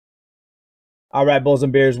All right, Bulls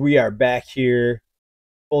and Bears, we are back here.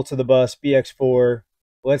 Full to the bus, BX4.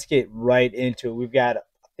 Let's get right into it. We've got,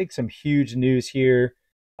 I think, some huge news here.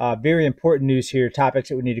 Very important news here, topics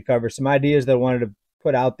that we need to cover, some ideas that I wanted to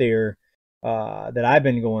put out there that I've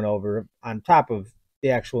been going over on top of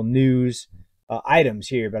the actual news items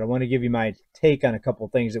here. But I want to give you my take on a couple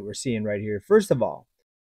of things that we're seeing right here. First of all,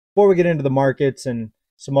 before we get into the markets and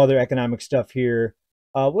some other economic stuff here,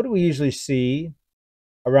 what do we usually see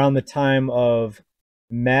around the time of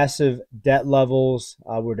massive debt levels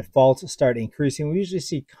where defaults start increasing? We usually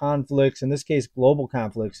see conflicts, in this case, global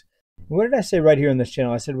conflicts. What did I say right here on this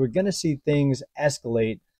channel? I said we're going to see things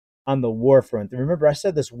escalate on the war front. And remember, I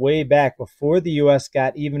said this way back before the U.S.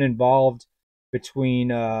 got even involved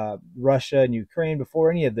between Russia and Ukraine.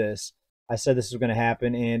 Before any of this, I said this was going to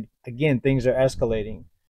happen. And again, things are escalating.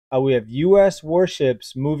 We have U.S.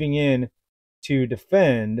 warships moving in to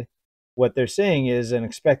defend what they're saying is an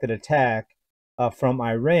expected attack from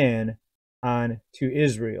Iran on to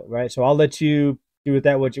Israel, right? So I'll let you do with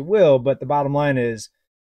that what you will, but the bottom line is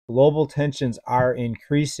global tensions are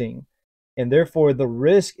increasing, and therefore the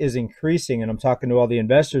risk is increasing. And I'm talking to all the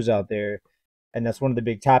investors out there, and that's one of the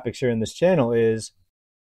big topics here in this channel is,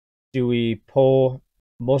 do we pull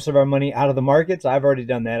most of our money out of the markets? I've already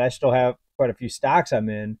done that. I still have quite a few stocks I'm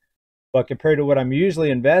in, but compared to what I'm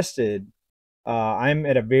usually invested, I'm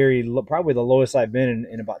at a very probably the lowest I've been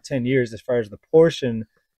in about 10 years as far as the portion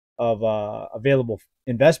of available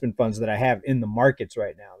investment funds that I have in the markets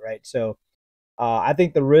right now, right? So I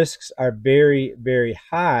think the risks are very, very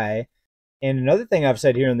high. And another thing I've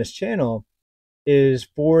said here on this channel is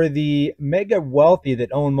for the mega wealthy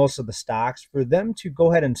that own most of the stocks, for them to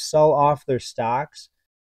go ahead and sell off their stocks,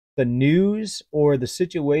 the news or the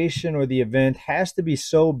situation or the event has to be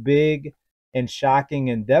so big and shocking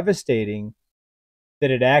and devastating that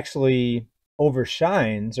it actually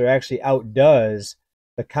overshines or actually outdoes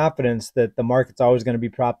the confidence that the market's always going to be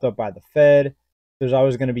propped up by the Fed. There's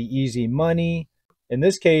always going to be easy money. In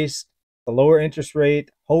this case, the lower interest rate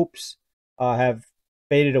hopes have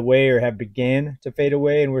faded away or have began to fade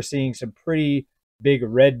away, and we're seeing some pretty big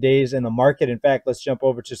red days in the market. In fact, let's jump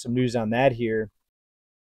over to some news on that here.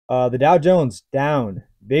 The Dow Jones down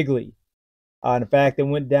bigly. In fact, it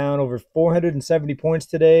went down over 470 points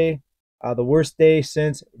today. The worst day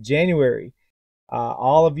since January.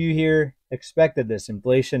 All of you here expected this.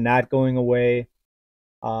 Inflation not going away.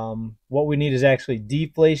 What we need is actually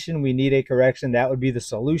deflation. We need a correction. That would be the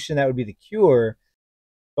solution. That would be the cure.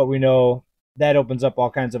 But we know that opens up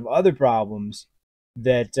all kinds of other problems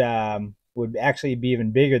that would actually be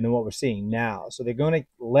even bigger than what we're seeing now. So they're going to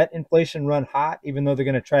let inflation run hot, even though they're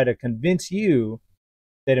going to try to convince you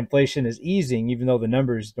that inflation is easing, even though the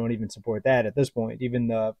numbers don't even support that at this point. Even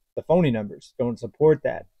the phony numbers don't support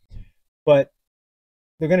that. But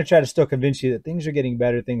they're going to try to still convince you that things are getting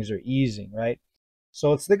better, things are easing, right?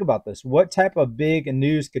 So let's think about this. What type of big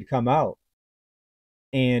news could come out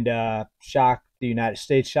and shock the United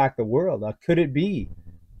States, shock the world? Could it be?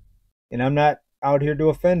 And I'm not out here to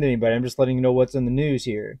offend anybody. I'm just letting you know what's in the news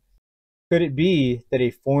here. Could it be that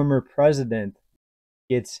a former president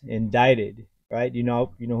gets indicted? Right? You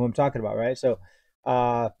know who I'm talking about, right? So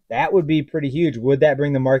that would be pretty huge. Would that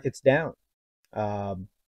bring the markets down?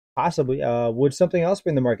 Possibly. Would something else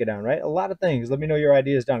bring the market down, right? A lot of things. Let me know your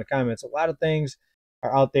ideas down in the comments. A lot of things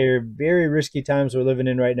are out there. Very risky times we're living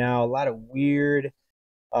in right now. A lot of weird,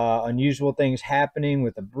 unusual things happening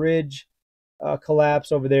with the bridge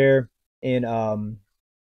collapse over there in,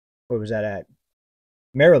 where was that at?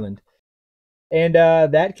 Maryland. And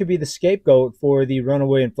that could be the scapegoat for the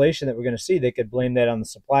runaway inflation that we're going to see. They could blame that on the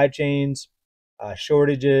supply chains,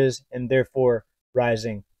 shortages, and therefore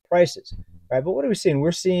rising prices. Right? But what are we seeing?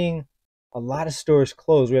 We're seeing a lot of stores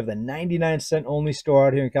close. We have the 99-cent only store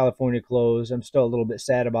out here in California closed. I'm still a little bit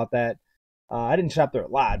sad about that. I didn't shop there a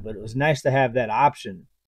lot, but it was nice to have that option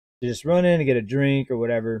to just run in and get a drink or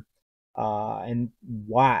whatever. And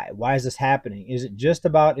why? Why is this happening? Is it just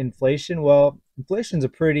about inflation? Well, inflation's a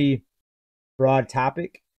pretty broad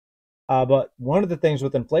topic. But one of the things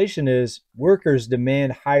with inflation is workers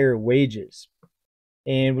demand higher wages.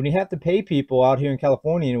 And when you have to pay people out here in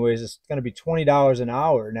California anyways, it's going to be $20 an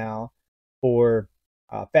hour now for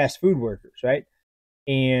fast food workers, right?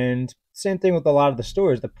 And same thing with a lot of the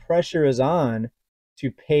stores. The pressure is on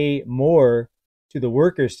to pay more to the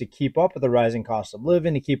workers to keep up with the rising cost of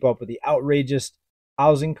living, to keep up with the outrageous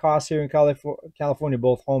housing costs here in California,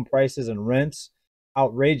 both home prices and rents.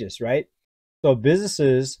 Outrageous, right? So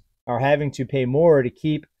businesses are having to pay more to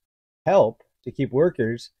keep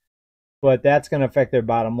workers, but that's going to affect their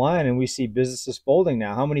bottom line. And we see businesses folding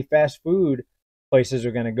now. How many fast food places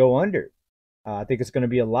are going to go under? I think it's going to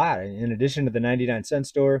be a lot in addition to the 99-cent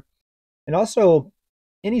store. And also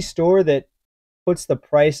any store that puts the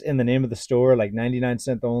price in the name of the store, like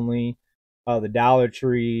 99-cent only, the Dollar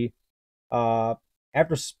Tree, uh,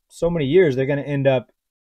 after so many years, they're going to end up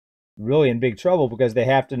really in big trouble because they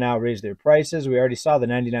have to now raise their prices. We already saw the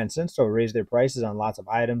 99-cent store raise their prices on lots of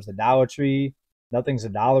items. The Dollar Tree, nothing's a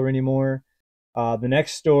dollar anymore. The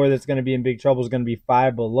next store that's going to be in big trouble is going to be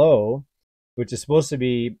Five Below, which is supposed to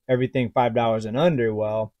be everything $5 and under.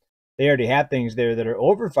 Well, they already have things there that are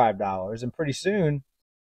over $5, and pretty soon,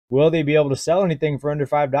 will they be able to sell anything for under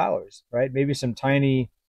 $5? Right? Maybe some tiny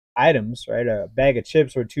items, right? A bag of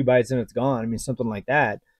chips where 2 bites and it's gone. I mean, something like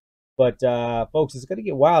that. But folks, it's going to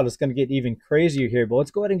get wild. It's going to get even crazier here. But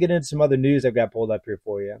let's go ahead and get into some other news I've got pulled up here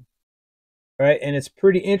for you. All right, and it's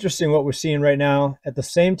pretty interesting what we're seeing right now. At the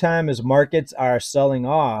same time as markets are selling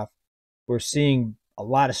off, we're seeing a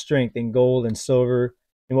lot of strength in gold and silver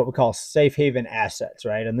and what we call safe haven assets,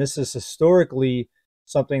 right? And this is historically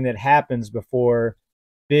something that happens before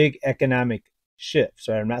big economic shifts,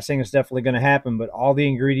 right? I'm not saying it's definitely going to happen, but all the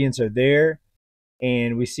ingredients are there.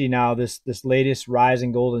 And we see now this latest rise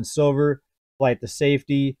in gold and silver, flight to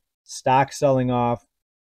safety, stock selling off,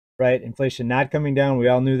 right? Inflation not coming down. We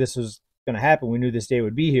all knew this was going to happen. We knew this day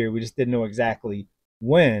would be here. We just didn't know exactly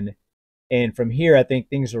when. And from here, I think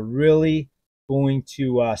things are really going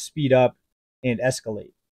to speed up and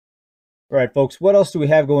escalate. All right, folks, what else do we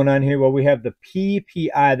have going on here? Well, we have the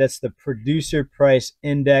PPI, that's the Producer Price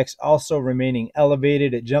Index, also remaining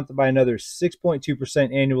elevated. It jumped by another 6.2%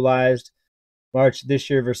 annualized, March this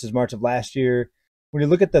year versus March of last year. When you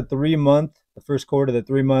look at the 3-month, the first quarter, the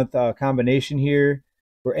 3-month combination here,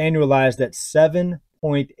 we're annualized at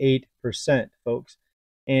 7.8%, folks.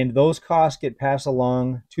 And those costs get passed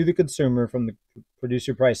along to the consumer from the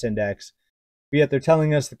Producer Price Index. But yet they're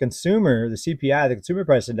telling us the consumer, the CPI, the Consumer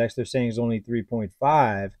Price Index, they're saying is only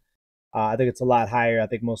 3.5. I think it's a lot higher. I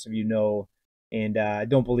think most of you know. And I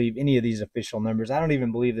don't believe any of these official numbers. I don't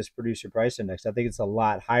even believe this Producer Price Index. I think it's a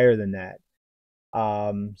lot higher than that.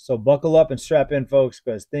 So buckle up and strap in, folks,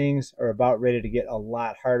 because things are about ready to get a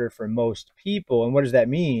lot harder for most people. And what does that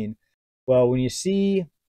mean? Well, when you see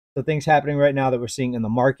the things happening right now that we're seeing in the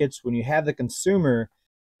markets, when you have the consumer,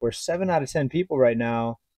 where 7 out of 10 people right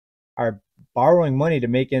now are borrowing money to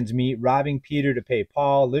make ends meet, robbing Peter to pay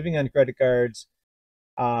Paul, living on credit cards,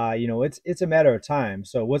 it's a matter of time.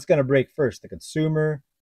 So what's going to break first? The consumer,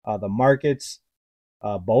 the markets,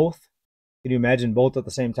 both? Can you imagine both at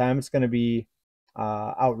the same time? It's going to be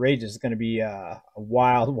outrageous. It's going to be a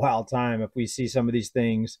wild, wild time if we see some of these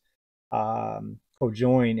things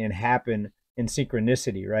cojoin and happen in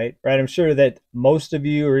synchronicity, right? Right. I'm sure that most of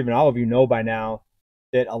you, or even all of you, know by now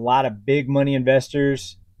that a lot of big money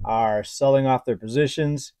investors are selling off their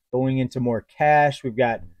positions, going into more cash. We've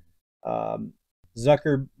got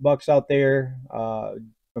Zucker bucks out there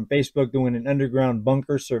from Facebook doing an underground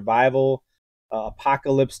bunker survival,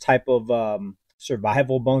 apocalypse type of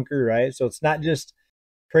survival bunker, right? So it's not just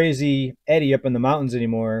crazy Eddie up in the mountains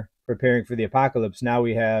anymore preparing for the apocalypse. Now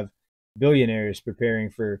we have billionaires preparing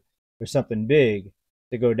for something big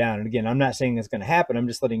to go down. And again, I'm not saying that's going to happen. I'm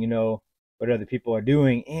just letting you know what other people are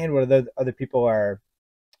doing and what other people are,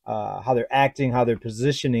 how they're acting, how they're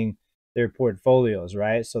positioning their portfolios,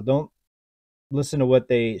 right? So don't listen to what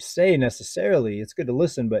they say necessarily. It's good to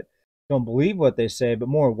listen, but don't believe what they say, but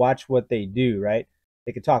more watch what they do, right?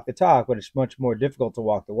 They can talk the talk, but it's much more difficult to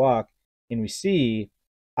walk the walk. And we see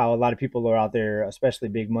how a lot of people are out there, especially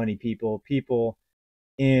big money people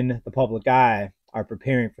in the public eye, are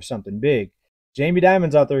preparing for something big. Jamie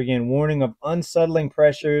Dimon's out there again, warning of unsettling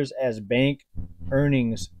pressures as bank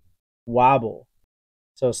earnings wobble.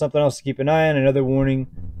 So something else to keep an eye on, another warning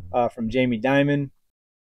from Jamie Dimon.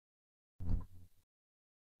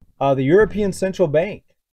 The European Central Bank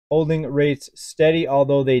holding rates steady,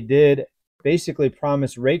 although they did basically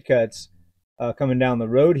promise rate cuts coming down the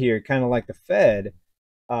road here, kind of like the Fed.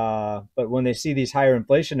 But when they see these higher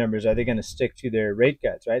inflation numbers, are they going to stick to their rate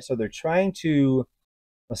cuts, right? So they're trying to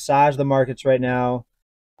massage the markets right now,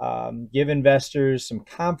 give investors some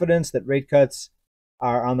confidence that rate cuts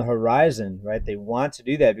are on the horizon, right? They want to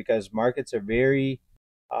do that because markets are very,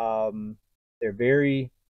 they're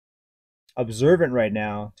very observant right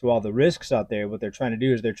now to all the risks out there. What they're trying to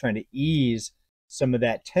do is they're trying to ease some of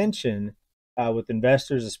that tension with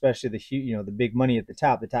investors, especially the big money at the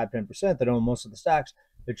top 10% that own most of the stocks.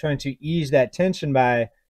 They're trying to ease that tension by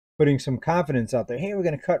putting some confidence out there. Hey, we're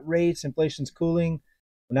going to cut rates. Inflation's cooling.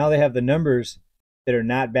 Well, now they have the numbers that are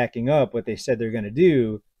not backing up what they said they're going to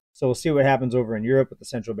do. So we'll see what happens over in Europe with the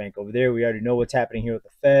central bank over there. We already know what's happening here with the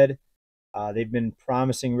Fed. They've been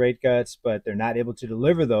promising rate cuts, but they're not able to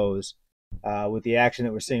deliver those. with the action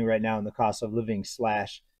that we're seeing right now in the cost of living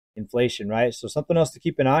slash inflation, right? So something else to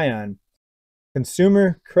keep an eye on.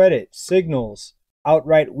 Consumer credit signals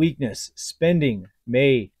outright weakness. Spending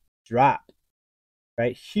may drop,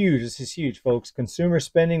 right? Huge. This is huge, folks. Consumer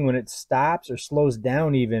spending, when it stops or slows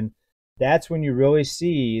down even, that's when you really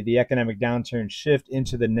see the economic downturn shift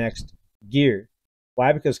into the next gear.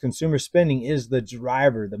 Why? Because consumer spending is the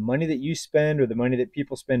driver. The money that you spend or the money that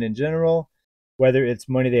people spend in general, whether it's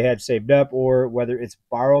money they had saved up or whether it's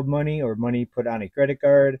borrowed money or money put on a credit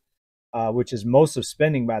card, which is most of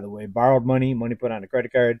spending, by the way, borrowed money, money put on a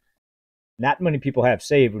credit card. Not many people have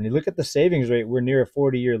saved. When you look at the savings rate, we're near a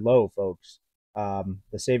 40-year low, folks.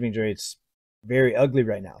 The savings rate's very ugly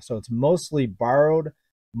right now. So it's mostly borrowed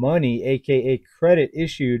money, aka credit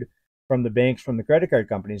issued from the banks, from the credit card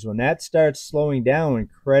companies. When that starts slowing down, when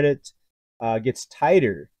credit gets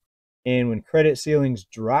tighter, and when credit ceilings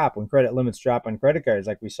drop, when credit limits drop on credit cards,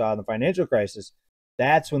 like we saw in the financial crisis,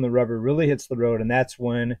 that's when the rubber really hits the road, and that's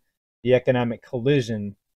when the economic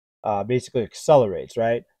collision basically accelerates,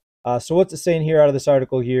 right? So what's it saying here out of this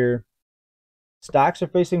article here? Stocks are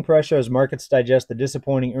facing pressure as markets digest the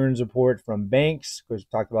disappointing earnings report from banks. Of course,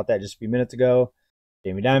 we talked about that just a few minutes ago.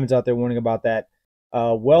 Jamie Dimon's out there warning about that.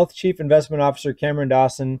 Wealth Chief Investment Officer Cameron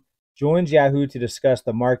Dawson joins Yahoo to discuss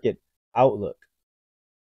the market outlook.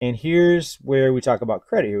 And here's where we talk about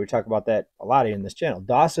credit. Here we talk about that a lot here in this channel.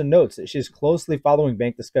 Dawson notes that she's closely following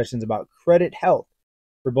bank discussions about credit health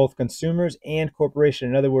for both consumers and corporations.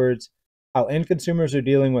 In other words, how end consumers are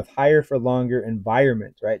dealing with higher for longer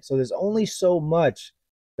environment, right? So there's only so much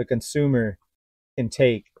the consumer can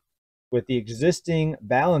take with the existing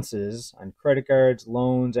balances on credit cards,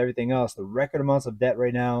 loans, everything else, the record amounts of debt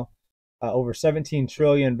right now, over 17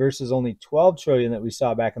 trillion versus only 12 trillion that we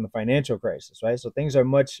saw back in the financial crisis, right? So things are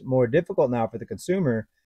much more difficult now for the consumer.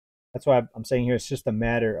 That's why I'm saying here it's just a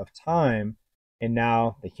matter of time. And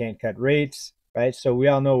now they can't cut rates, right? So we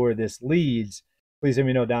all know where this leads. Please let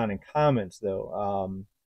me know down in comments, though.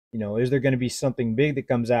 Is there going to be something big that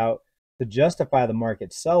comes out to justify the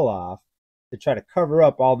market sell-off to try to cover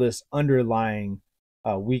up all this underlying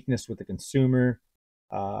weakness with the consumer,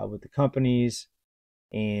 with the companies,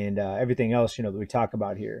 and everything else, that we talk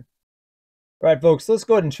about here. All right, folks, let's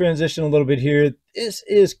go ahead and transition a little bit here. This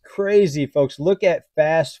is crazy, folks. Look at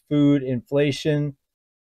fast food inflation.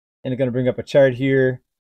 And I'm going to bring up a chart here.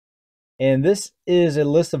 And this is a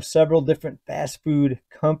list of several different fast food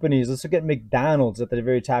companies. Let's look at McDonald's at the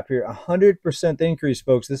very top here. 100% increase,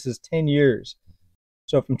 folks. This is 10 years.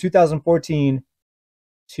 So from 2014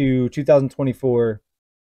 to 2024,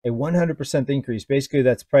 a 100% increase. Basically,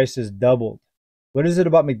 that's prices doubled. What is it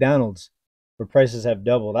about McDonald's where prices have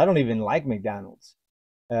doubled? I don't even like McDonald's.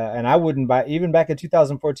 And I wouldn't buy, even back in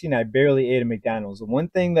 2014, I barely ate a McDonald's. The one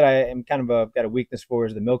thing that I am kind of got a weakness for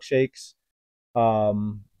is the milkshakes.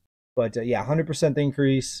 But yeah, 100%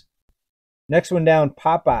 increase. Next one down,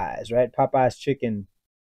 Popeyes, right? Popeyes chicken.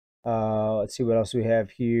 Let's see what else we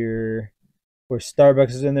have here. Where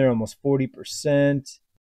Starbucks is in there, almost 40%.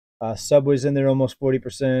 Subway's in there, almost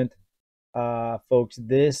 40%. Folks,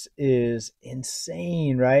 this is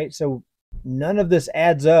insane, right? So none of this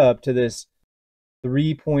adds up to this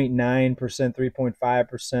 3.9%,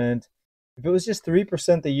 3.5%. If it was just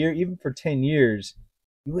 3% a year, even for 10 years,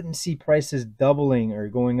 you wouldn't see prices doubling or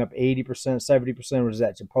going up 80%, 70%. What is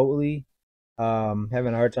that, Chipotle?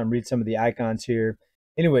 Having a hard time reading some of the icons here.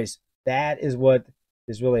 Anyways, that is what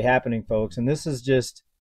is really happening, folks. And this is just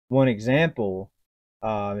one example.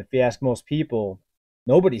 If you ask most people,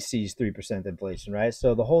 nobody sees 3% inflation, right?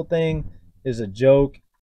 So the whole thing is a joke.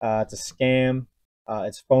 It's a scam.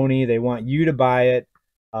 It's phony. They want you to buy it,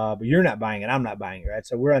 but you're not buying it. I'm not buying it, right?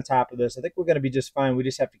 So we're on top of this. I think we're going to be just fine. We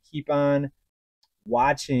just have to keep on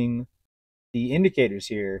watching the indicators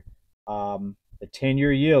here. The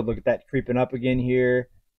 10-year yield, look at that creeping up again here.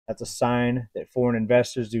 That's a sign that foreign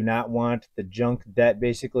investors do not want the junk debt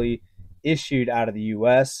basically issued out of the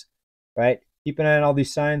U.S., right? Keep an eye on all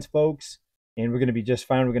these signs, folks, and we're going to be just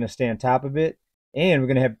fine. We're going to stay on top of it, and we're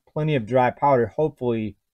going to have plenty of dry powder,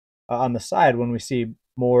 hopefully, on the side when we see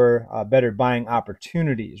more better buying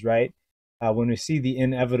opportunities, right? When we see the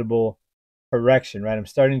inevitable correction, right? I'm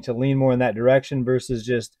starting to lean more in that direction versus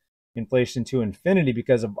just inflation to infinity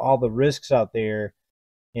because of all the risks out there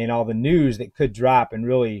and all the news that could drop and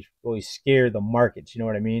really, really scare the markets. You know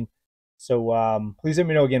what I mean? So please let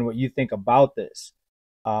me know again what you think about this.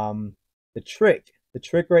 The trick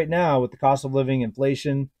right now with the cost of living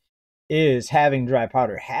inflation is having dry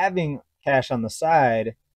powder, having cash on the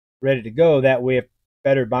side ready to go. That way, if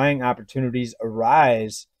better buying opportunities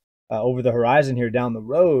arise over the horizon here down the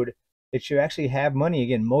road, that you actually have money.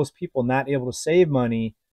 Again, most people not able to save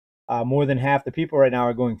money more than half the people right now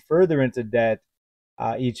are going further into debt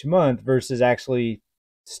each month versus actually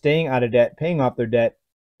staying out of debt, paying off their debt,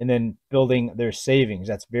 and then building their savings.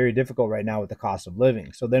 That's very difficult right now with the cost of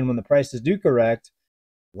living. So then when the prices do correct,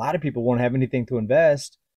 a lot of people won't have anything to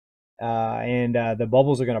invest, and the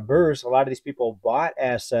bubbles are going to burst. A lot of these people bought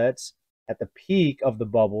assets at the peak of the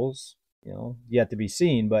bubbles, yet to be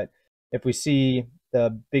seen. But if we see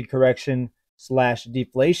the big correction slash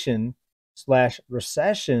deflation slash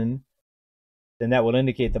recession, then that will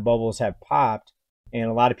indicate the bubbles have popped, and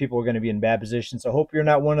a lot of people are going to be in bad positions. So I hope you're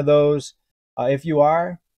not one of those. If you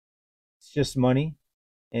are, it's just money,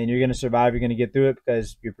 and you're going to survive. You're going to get through it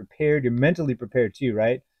because you're prepared. You're mentally prepared too,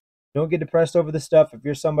 right? Don't get depressed over this stuff. If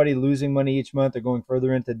you're somebody losing money each month or going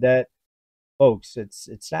further into debt, folks,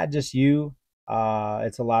 it's not just you.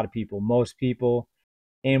 It's a lot of people, most people.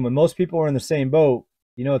 And when most people are in the same boat,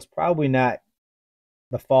 it's probably not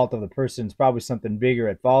the fault of the person. It's probably something bigger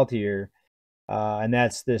at fault here. And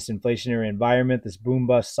that's this inflationary environment, this boom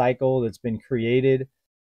bust cycle that's been created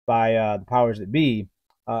by the powers that be.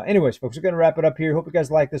 Anyways, folks, we're going to wrap it up here. Hope you guys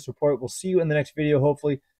like this report. We'll see you in the next video,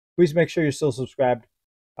 hopefully. Please make sure you're still subscribed.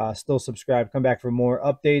 Come back for more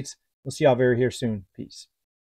updates. We'll see y'all very here soon. Peace.